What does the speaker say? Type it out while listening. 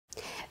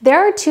There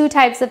are two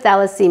types of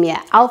thalassemia,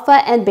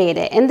 alpha and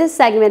beta. In this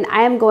segment,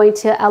 I am going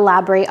to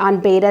elaborate on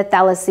beta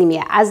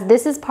thalassemia as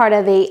this is part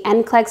of a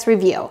NCLEX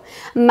review.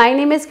 My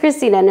name is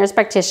Christina, nurse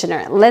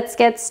practitioner. Let's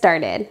get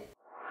started.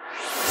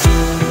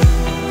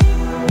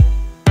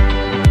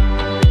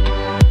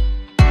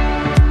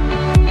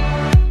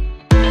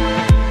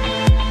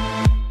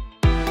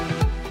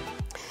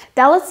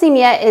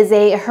 Thalassemia is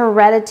a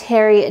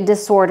hereditary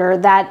disorder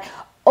that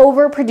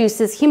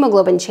overproduces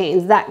hemoglobin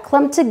chains that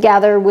clump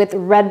together with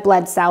red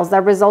blood cells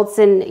that results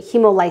in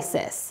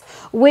hemolysis,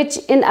 which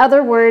in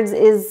other words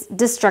is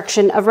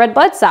destruction of red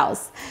blood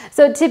cells.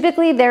 So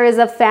typically there is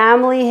a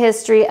family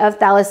history of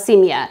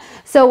thalassemia.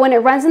 So when it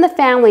runs in the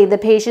family, the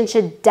patient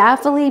should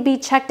definitely be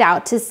checked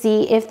out to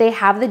see if they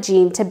have the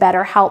gene to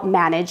better help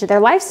manage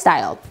their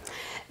lifestyle.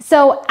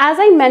 So as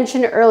I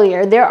mentioned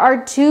earlier, there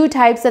are two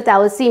types of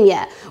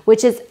thalassemia,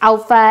 which is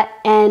alpha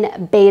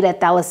and beta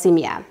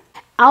thalassemia.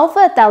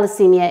 Alpha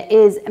thalassemia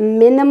is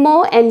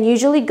minimal and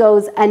usually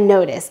goes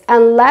unnoticed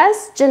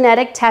unless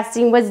genetic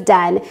testing was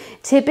done.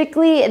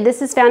 Typically,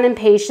 this is found in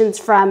patients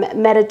from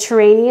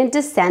Mediterranean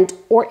descent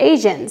or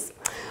Asians.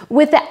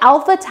 With the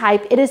alpha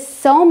type, it is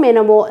so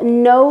minimal,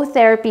 no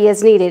therapy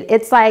is needed.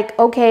 It's like,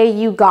 okay,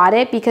 you got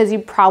it because you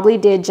probably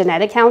did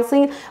genetic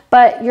counseling,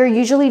 but you're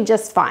usually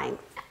just fine.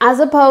 As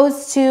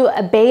opposed to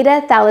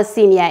beta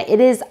thalassemia,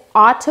 it is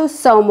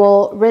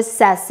autosomal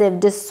recessive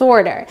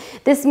disorder.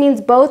 This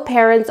means both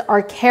parents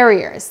are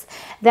carriers.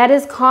 That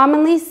is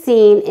commonly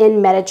seen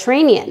in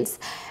Mediterraneans.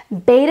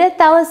 Beta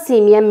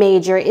thalassemia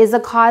major is a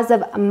cause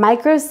of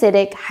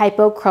microcytic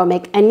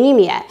hypochromic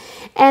anemia,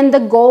 and the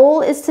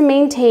goal is to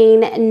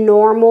maintain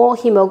normal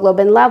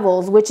hemoglobin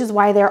levels, which is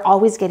why they're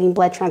always getting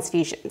blood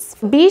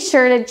transfusions. Be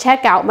sure to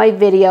check out my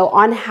video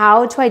on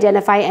how to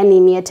identify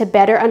anemia to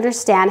better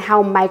understand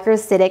how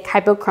microcytic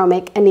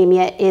hypochromic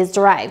anemia is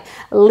derived.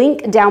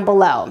 Link down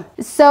below.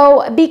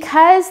 So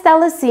because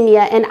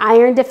thalassemia and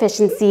iron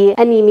deficiency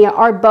anemia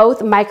are both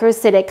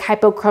microcytic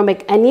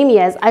hypochromic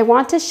anemias, I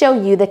want to show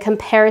you the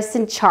comparison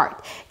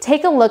chart.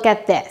 Take a look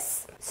at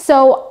this.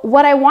 So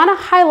what I want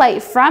to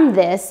highlight from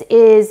this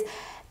is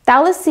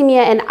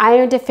thalassemia and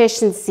iron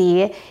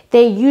deficiency,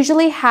 they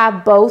usually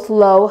have both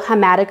low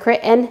hematocrit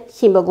and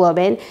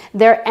hemoglobin.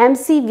 Their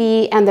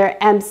MCV and their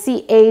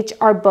MCH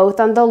are both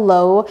on the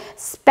low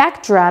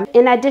spectrum.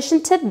 In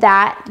addition to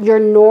that, your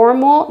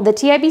normal, the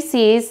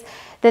TIBCs,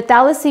 the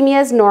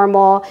thalassemia is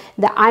normal,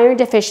 the iron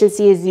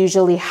deficiency is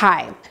usually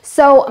high.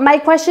 So my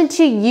question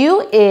to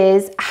you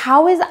is,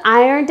 how is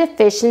iron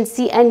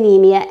deficiency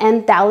anemia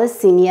and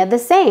thalassemia the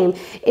same?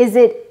 Is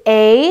it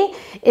A,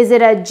 is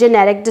it a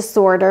genetic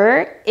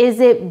disorder? Is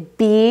it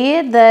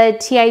B, the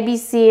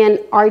TIBC and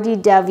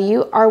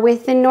RDW are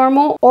within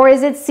normal? Or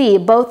is it C,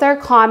 both are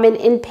common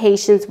in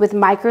patients with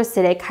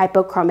microcytic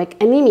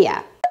hypochromic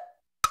anemia?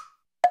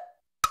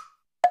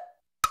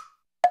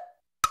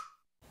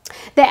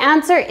 The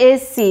answer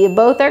is C.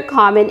 Both are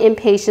common in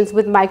patients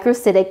with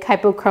microcytic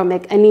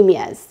hypochromic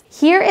anemias.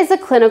 Here is a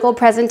clinical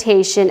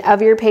presentation of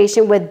your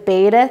patient with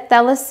beta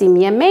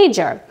thalassemia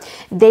major.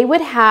 They would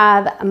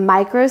have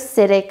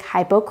microcytic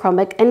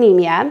hypochromic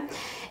anemia.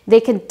 They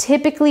can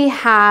typically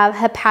have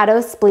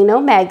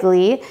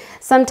hepatosplenomegaly,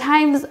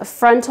 sometimes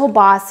frontal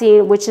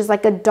bossing, which is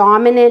like a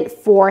dominant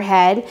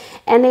forehead,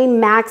 and a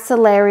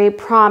maxillary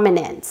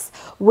prominence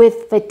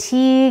with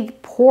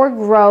fatigue, poor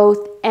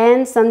growth,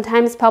 and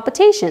sometimes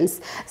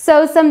palpitations.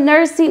 So some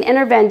nursing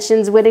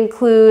interventions would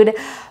include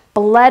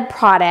blood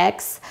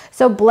products.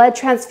 So blood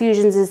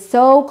transfusions is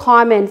so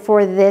common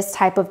for this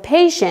type of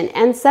patient,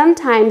 and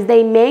sometimes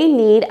they may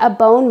need a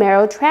bone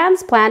marrow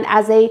transplant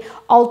as an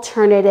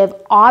alternative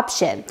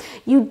option.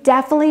 You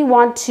definitely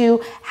want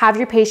to have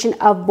your patient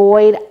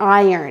avoid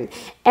iron,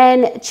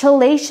 and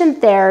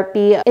chelation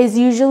therapy is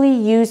usually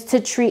used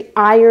to treat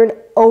iron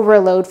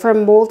overload for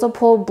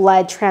multiple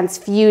blood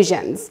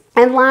transfusions.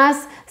 And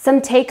last,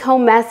 some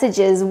take-home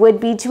messages would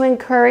be to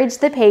encourage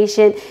the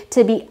patient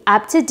to be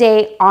up to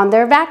date on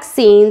their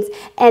vaccines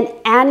and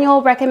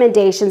annual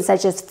recommendations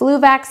such as flu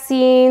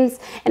vaccines,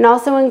 and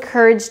also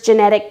encourage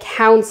genetic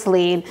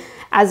counseling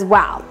as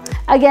well.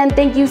 Again,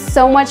 thank you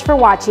so much for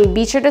watching.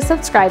 Be sure to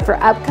subscribe for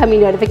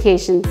upcoming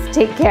notifications.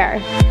 Take care.